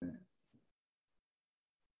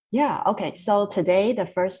Yeah, okay. So today the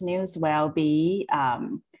first news will be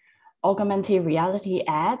augmented reality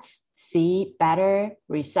ads see better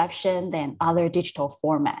reception than other digital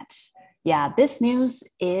formats. Yeah, this news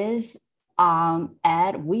is on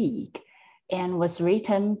Ad Week and was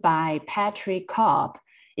written by Patrick Cobb.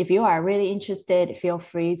 If you are really interested, feel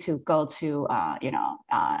free to go to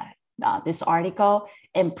this article,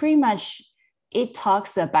 and pretty much it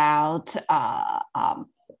talks about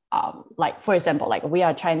like, for example, like we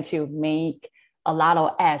are trying to make a lot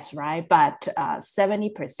of ads, right? But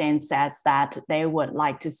 70% says that they would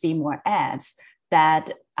like to see more ads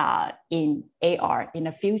that in AR in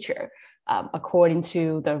the future, according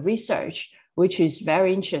to the research, which is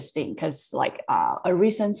very interesting because like a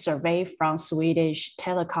recent survey from Swedish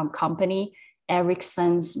telecom company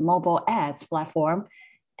Ericsson's mobile ads platform,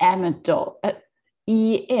 Emido,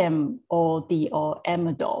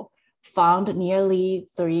 Emido, found nearly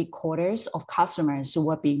three-quarters of customers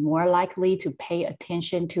would be more likely to pay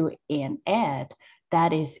attention to an ad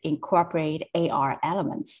that is incorporate AR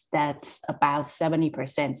elements. That's about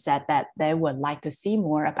 70% said that they would like to see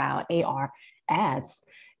more about AR ads.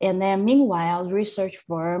 And then meanwhile, research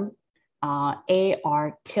firm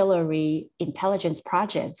Artillery Intelligence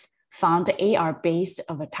Projects found AR-based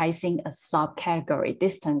advertising a subcategory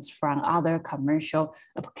distance from other commercial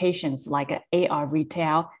applications like AR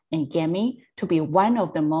retail and gaming to be one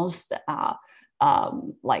of the most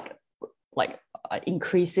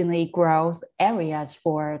increasingly growth areas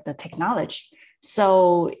for the technology.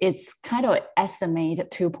 So it's kind of estimated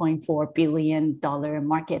 $2.4 billion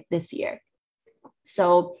market this year.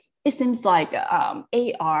 So it seems like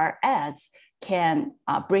AR ads can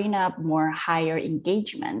bring up more higher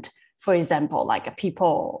engagement. For example, like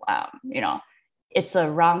people, it's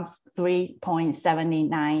around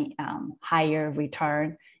 3.79 higher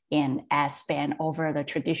return in ad spend over the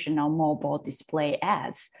traditional mobile display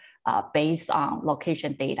ads based on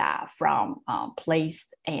location data from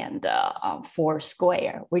Place and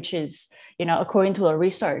Foursquare, which is, according to the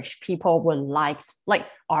research, people would like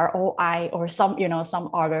ROI or some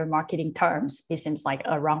other marketing terms. It seems like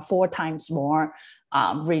around 4 times more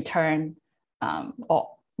return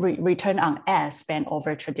return on ad spend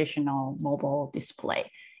over traditional mobile display.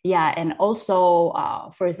 Yeah, and also,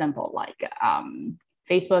 for example, like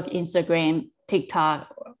Facebook, Instagram, TikTok,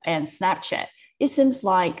 and Snapchat. It seems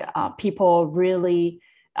like people really,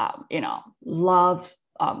 love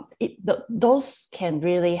those can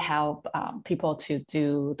really help people to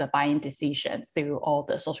do the buying decisions through all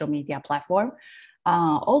the social media platform.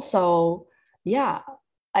 Also, yeah,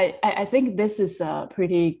 I think this is a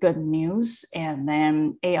pretty good news. And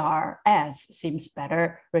then AR ads seems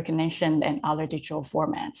better recognition than other digital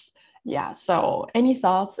formats. Yeah. So any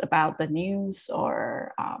thoughts about the news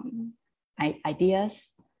or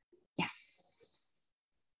ideas? Yeah.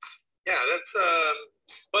 Yeah, that's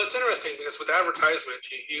well, it's interesting because with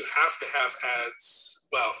advertisements, you have to have ads.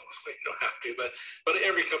 Well, you don't have to, but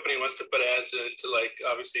every company wants to put ads in to like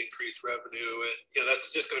obviously increase revenue, and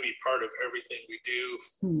that's just going to be part of everything we do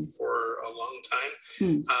for a long time.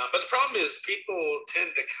 But the problem is people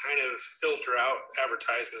tend to kind of filter out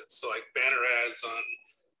advertisements, so like banner ads on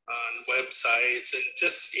websites and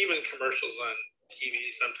just even commercials on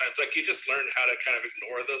TV sometimes. Like you just learn how to kind of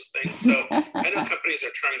ignore those things. So I know companies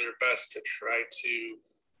are trying their best to try to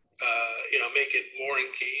make it more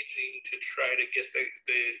engaging, to try to get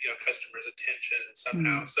the customers' attention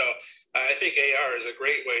somehow. So I think AR is a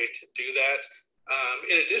great way to do that.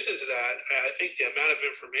 In addition to that, I think the amount of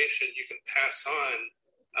information you can pass on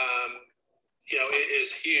it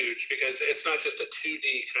is huge because it's not just a 2D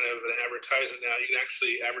kind of an advertisement now. You can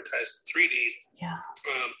actually advertise in 3D. Yeah.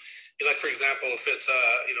 Like for example, if it's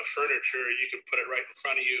furniture, you can put it right in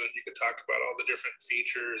front of you and you can talk about all the different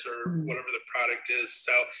features or whatever the product is. So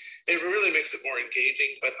it really makes it more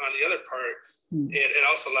engaging. But on the other part, it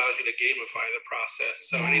also allows you to gamify the process.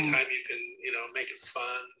 So anytime you can make it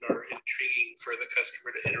fun or intriguing for the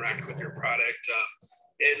customer to interact with your product,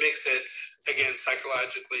 it makes it, again,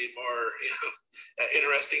 psychologically more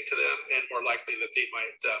interesting to them and more likely that they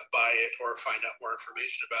might buy it or find out more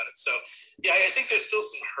information about it. So, yeah, I think there's still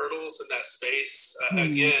some hurdles in that space.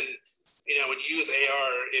 Again, when you use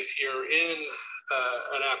AR, if you're in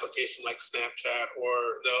an application like Snapchat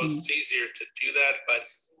or those, it's easier to do that. But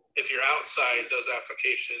if you're outside those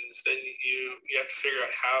applications, then you have to figure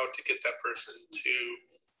out how to get that person to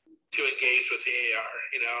engage with the AR.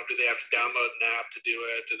 Do they have to download an app to do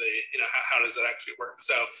it? Do they, how does it actually work?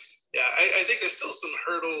 So, yeah, I think there's still some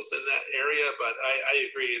hurdles in that area, but I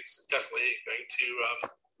agree. It's definitely going to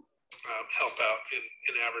help out in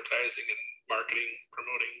advertising and marketing,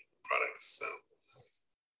 promoting products. So.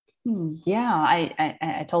 Yeah,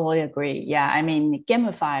 I totally agree. Yeah, I mean,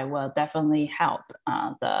 gamify will definitely help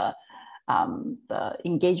the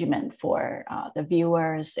engagement for the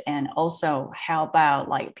viewers, and also help out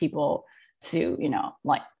like people to,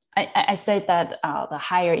 like I say that the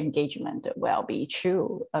higher engagement will be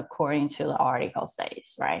true according to the article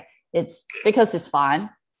says, right? It's because it's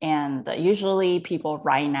fun. And usually people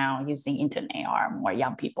right now using internet are more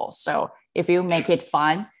young people. So if you make it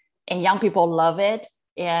fun and young people love it,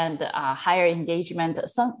 and higher engagement,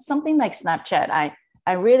 something like Snapchat,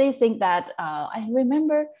 I really think that I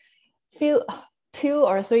remember few 2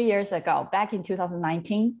 or 3 years ago, back in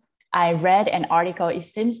 2019, I read an article. It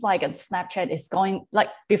seems like Snapchat is going like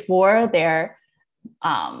before their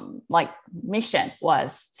like mission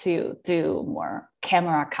was to do more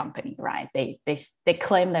camera company, right? They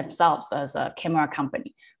claim themselves as a camera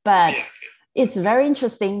company, but it's very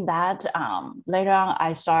interesting that later on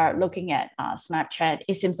I start looking at Snapchat.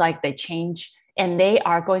 It seems like they change, and they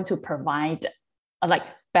are going to provide, like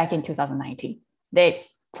back in 2019, they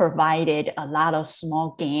provided a lot of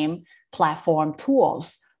small game platform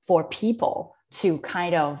tools for people to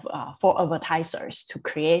kind of, for advertisers to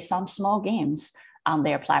create some small games on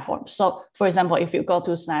their platform. So for example, if you go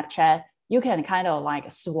to Snapchat, you can kind of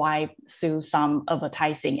like swipe through some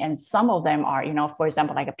advertising, and some of them are, for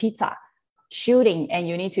example, like a pizza shooting, and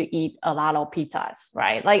you need to eat a lot of pizzas,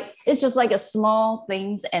 right? Like it's just like a small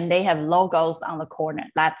things, and they have logos on the corner.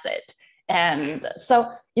 That's it. And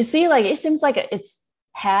so you see, like it seems like it's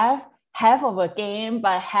half of a game,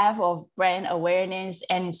 but half of brand awareness.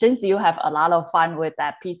 And since you have a lot of fun with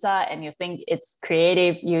that pizza and you think it's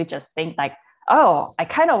creative, you just think like, oh, I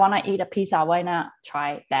kind of want to eat a pizza. Why not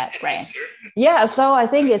try that brand? Yeah. So I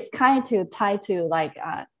think it's kind of tied to like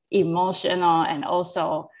emotional, and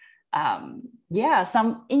also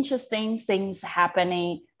some interesting things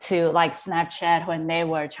happening to like Snapchat when they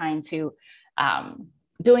were trying to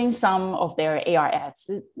doing some of their AR ads,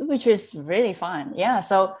 which is really fun. Yeah.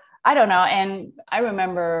 So I don't know. And I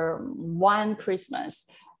remember one Christmas,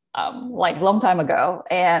 like long time ago,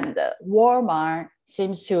 and Walmart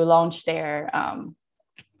seems to launch their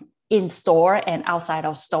in store and outside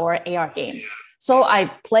of store AR games. So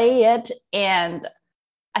I play it, and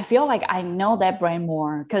I feel like I know that brand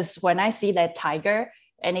more, because when I see that tiger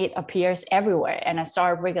and it appears everywhere, and I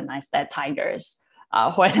start recognize that tigers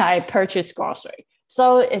when I purchase grocery.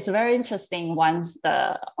 So it's very interesting once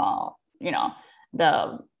the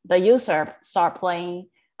user start playing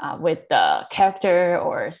with the character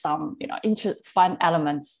or some fun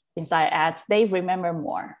elements inside ads, they remember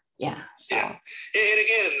more. Yeah. So. Yeah, and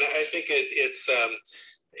again, I think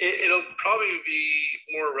it'll probably be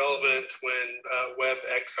more relevant when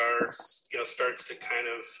WebXR starts to kind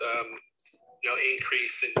of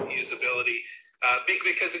increase in usability,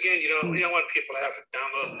 because again, you don't want people to have to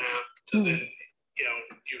download an app to then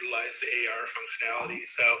utilize the AR functionality.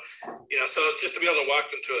 So so just to be able to walk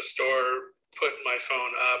into a store, put my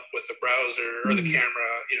phone up with the browser or the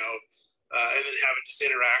camera, and then have it just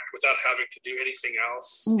interact without having to do anything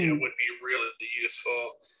else, would be really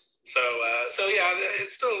useful. So yeah,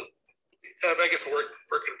 it's still, I guess, a work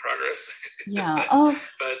in progress. Yeah.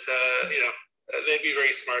 But they'd be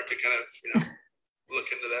very smart to kind of look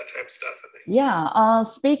into that type of stuff, I think. Yeah.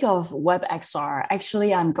 Speak of WebXR,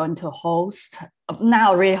 actually, I'm going to host,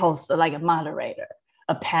 like a moderator,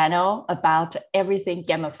 a panel about everything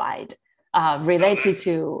gamified related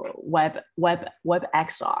to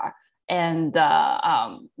WebXR. And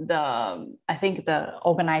I think the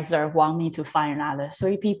organizer want me to find another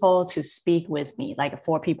 3 people to speak with me, like a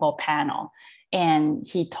 4 people panel. And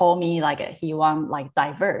he told me like he want like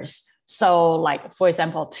diverse. So like, for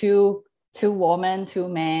example, two women, 2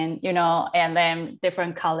 men, and then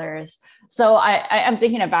different colors. So I'm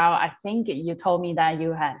thinking about, I think you told me that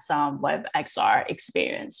you had some WebXR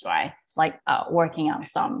experience, right? Like working on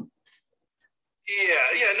some.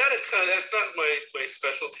 Yeah, not a ton. That's not my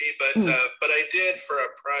specialty, but I did for a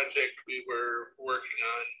project we were working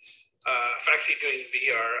on. Actually doing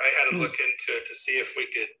VR, I had to look into it to see if we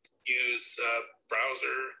could use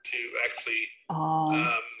browser to actually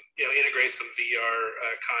integrate some VR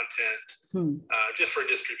content just for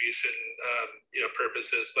distribution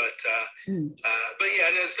purposes. But yeah,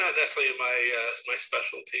 it's not necessarily my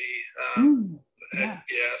specialty. Yeah,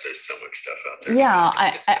 there's so much stuff out there. Yeah,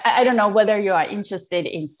 I don't know whether you are interested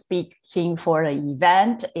in speaking for the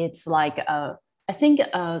event. It's like I think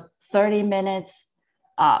a 30 minutes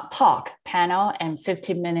talk panel and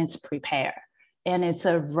 15 minutes prepare. And it's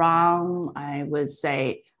around, I would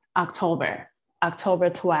say, October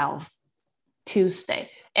 12th, Tuesday.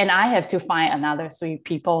 And I have to find another 3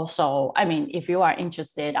 people. So, I mean, if you are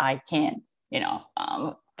interested, I can,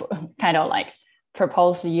 kind of like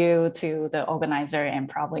propose you to the organizer and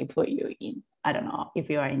probably put you in. I don't know if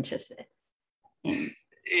you are interested in.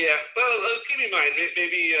 Yeah, well, keep in mind,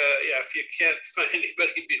 maybe, if you can't find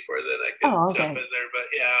anybody before then, I can jump in there. But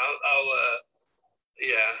yeah,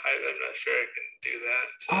 I'm not sure I can do that.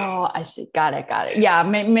 Oh, I see. Got it. Yeah,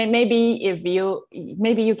 maybe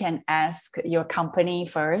maybe you can ask your company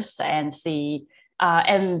first and see.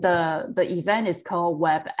 And the event is called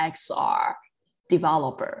WebXR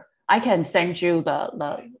Developer. I can send you all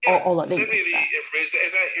the links. Send me the information.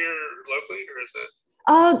 Is that here locally or is it?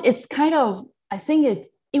 It's kind of. I think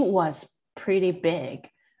it was pretty big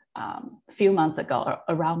a few months ago,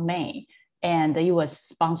 around May, and it was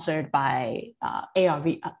sponsored by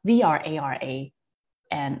VR ARA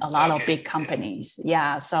and a lot of big companies.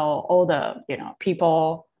 Yeah, so all the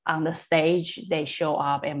people on the stage, they show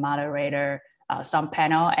up and moderator some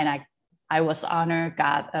panel, and I was honored,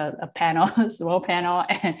 got a panel, a small panel,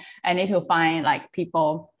 and I need to find like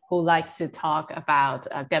people who likes to talk about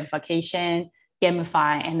gamification,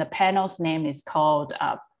 gamify, and the panel's name is called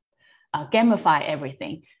Gamify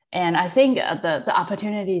Everything. And I think the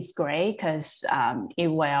opportunity is great because it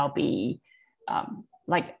will be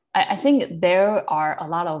like, I think there are a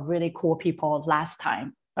lot of really cool people last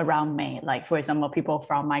time around May, like for example, people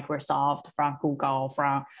from Microsoft, from Google,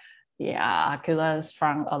 from Oculus,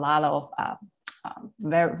 from a lot of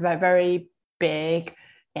very, very big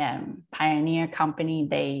and pioneer company.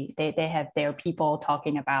 They have their people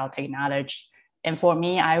talking about technology. And for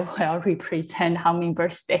me, I will represent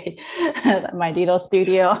Hummingbird's Day, my little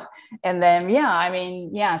studio. And then,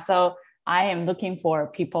 so I am looking for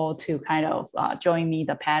people to kind of join me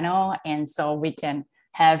the panel. And so we can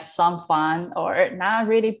have some fun or not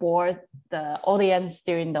really bore the audience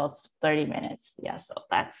during those 30 minutes. Yeah, so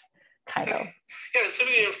that's kind of. Yeah, send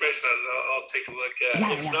me the information. I'll take a look at.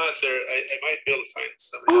 If not, I might be able to find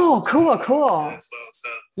somebody. Oh, cool. As well. So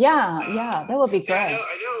that would be great. I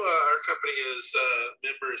know our company is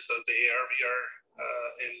members of the ARVR,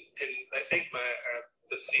 and I think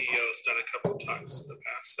the CEO has done a couple of talks in the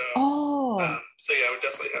past. So I would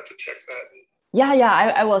definitely have to check that.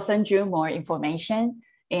 I will send you more information,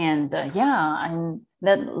 and I'd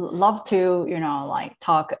love to like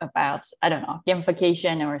talk about, I don't know,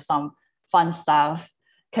 gamification or some fun stuff,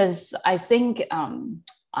 because I think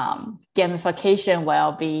gamification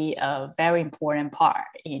will be a very important part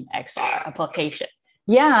in XR application.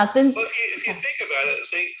 Yeah, since if you think about it,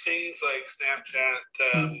 things like Snapchat,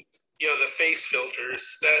 the face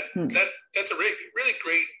filters, that's a really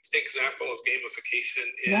great example of gamification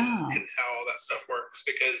in how all that stuff works,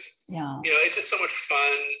 because it's just so much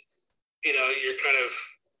fun. You're kind of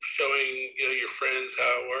showing your friends how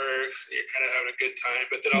it works, and you're kind of having a good time,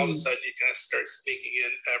 but then all of a sudden you kind of start sneaking in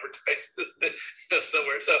advertisements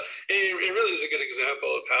somewhere. So it really is a good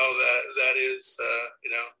example of how that is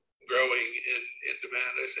growing in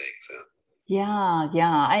demand, I think. So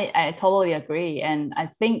I totally agree. And I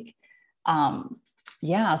think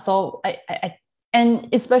so I and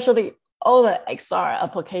especially all the XR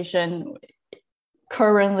application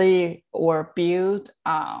currently or built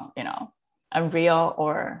Unreal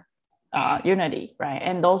or Unity, right?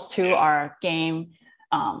 And those two are game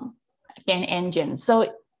engines.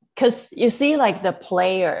 So because you see like the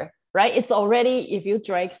player, right? It's already, if you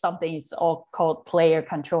drag something, it's all called player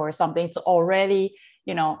control or something. It's already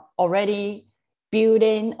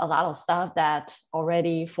building a lot of stuff that's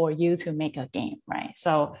already for you to make a game, right?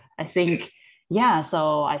 So I think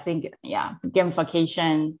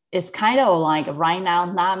gamification is kind of like right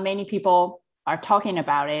now, not many people are talking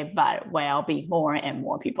about it, but will be more and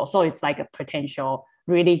more people. So it's like a potential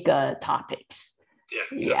really good topics.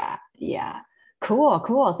 Yeah.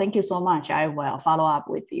 Cool. Thank you so much. I will follow up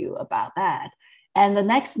with you about that. And the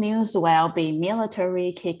next news will be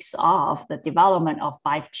military kicks off the development of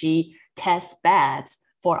 5G test beds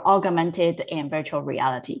for augmented and virtual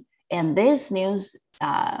reality. And this news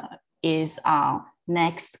is on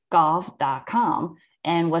nextgov.com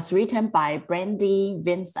and was written by Brandy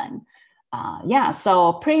Vincent.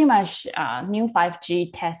 So pretty much new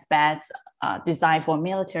 5G test beds designed for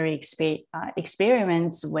military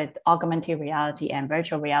experiments with augmented reality and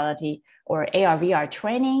virtual reality or AR/VR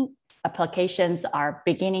training applications are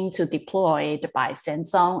beginning to deployed by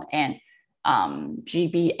Samsung and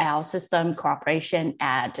GBL System Corporation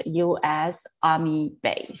at U.S. Army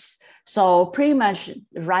base. So pretty much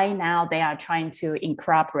right now they are trying to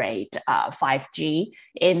incorporate 5G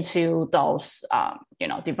into those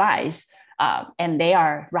device, and they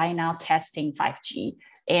are right now testing 5G.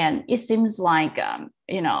 And it seems like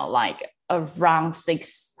like around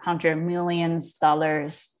 $600 million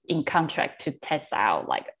in contract to test out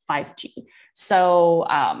like 5G. So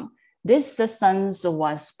this systems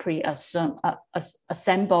was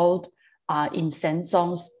assembled in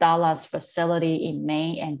Samsung's Dallas facility in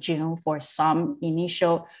May and June for some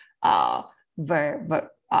initial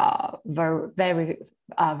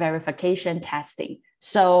verification testing.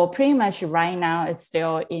 So pretty much right now it's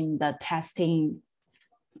still in the testing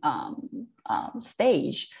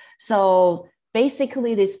stage. So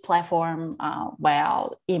basically this platform,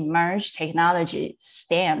 emerged technology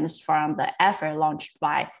stems from the effort launched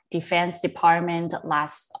by Defense Department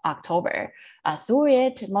last October. Through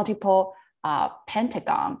it, multiple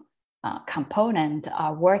Pentagon components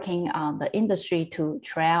are working on the industry to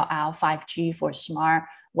trial out 5G for smart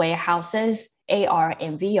warehouses, AR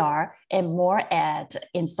and VR, and more at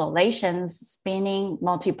installations spanning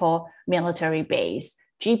multiple military bases.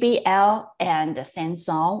 GBL and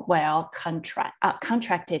Samsung were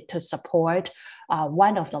contracted to support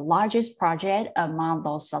one of the largest projects among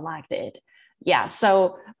those selected. Yeah,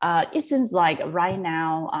 so it seems like right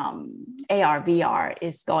now AR VR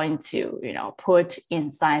is going to put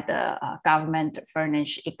inside the government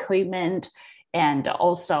furnished equipment, and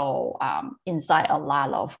also inside a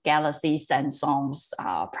lot of Galaxy Samsung's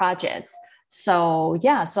projects. So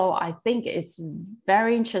yeah, so I think it's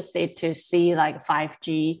very interesting to see like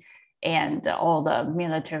 5G and all the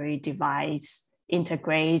military device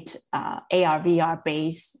integrate AR, VR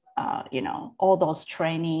based, all those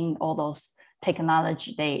training, all those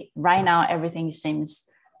technology. Right now everything seems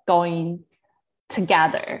going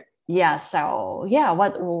together. Yeah. So yeah,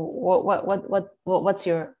 what's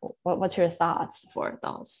your thoughts for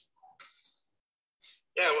those?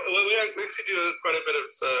 Yeah, well, we actually do quite a bit of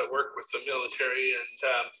work with the military, and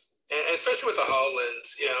especially with the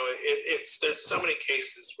HoloLens. There's so many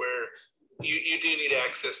cases where you do need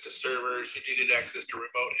access to servers, you do need access to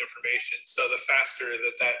remote information. So the faster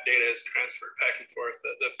that data is transferred back and forth,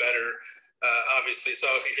 the better. Obviously,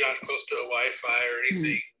 so if you're not close to a Wi-Fi or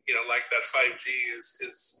anything, like that, 5G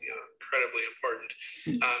is incredibly important.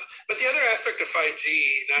 But the other aspect of 5G,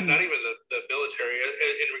 not even the military,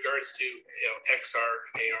 in regards to XR,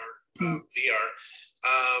 AR, VR,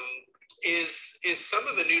 is some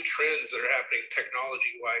of the new trends that are happening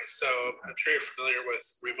technology-wise. So I'm sure you're familiar with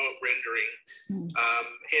remote rendering,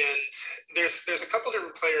 and there's a couple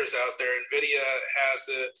different players out there. NVIDIA has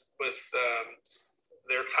it with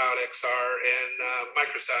their Cloud XR, and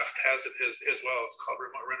Microsoft has it as well. It's called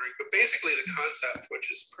remote rendering. But basically the concept,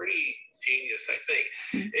 which is pretty genius, I think,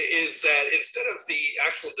 is that instead of the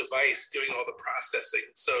actual device doing all the processing,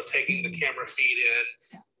 so taking the camera feed in,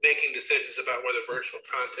 making decisions about where the virtual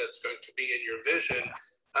content's going to be in your vision,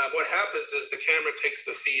 what happens is the camera takes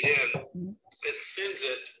the feed in, it sends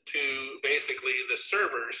it to basically the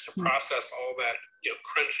servers to process all that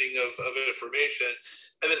crunching of information,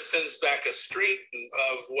 and then it sends back a stream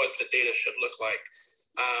of what the data should look like.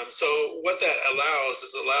 So what that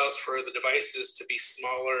allows for the devices to be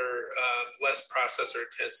smaller, less processor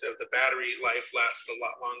intensive. The battery life lasts a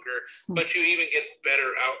lot longer, but you even get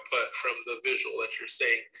better output from the visual that you're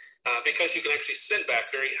seeing, because you can actually send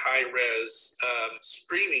back very high res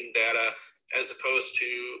streaming data, as opposed to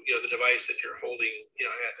the device that you're holding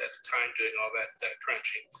at the time doing all that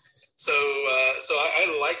crunching. So I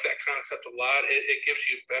like that concept a lot. It gives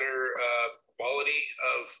you better quality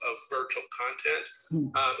of virtual content,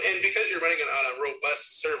 and because you're running it on a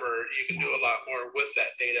robust server, you can do a lot more with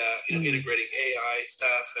that data, integrating AI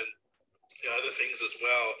stuff and other things as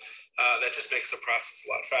well. That just makes the process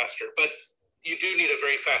a lot faster. But you do need a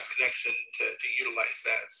very fast connection to utilize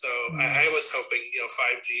that. So I was hoping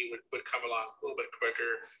 5G would come along a little bit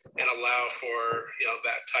quicker and allow for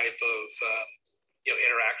that type of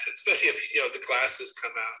interaction, especially if the glasses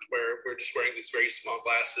come out where we're just wearing these very small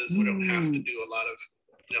glasses. We don't have to do a lot of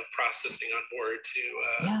processing on board to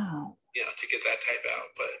to get that type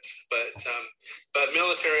out. But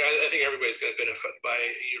military, I think everybody's going to benefit by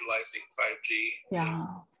utilizing 5G.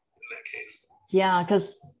 In that case. Yeah,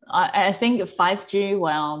 because I think 5G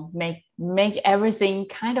will make everything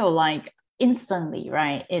kind of like instantly,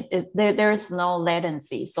 right? There's no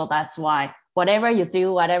latency, so that's why whatever you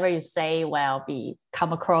do, whatever you say will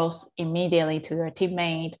come across immediately to your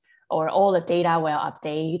teammate, or all the data will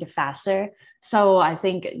update faster. So I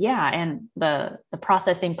think and the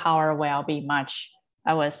processing power will be much,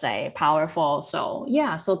 I would say, powerful. So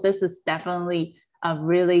so this is definitely a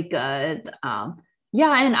really good.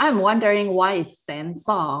 And I'm wondering why it's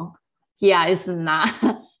Samsung. It's not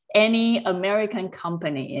any American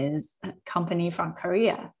company, is a company from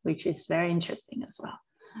Korea, which is very interesting as well.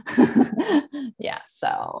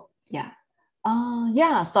 So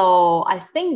I think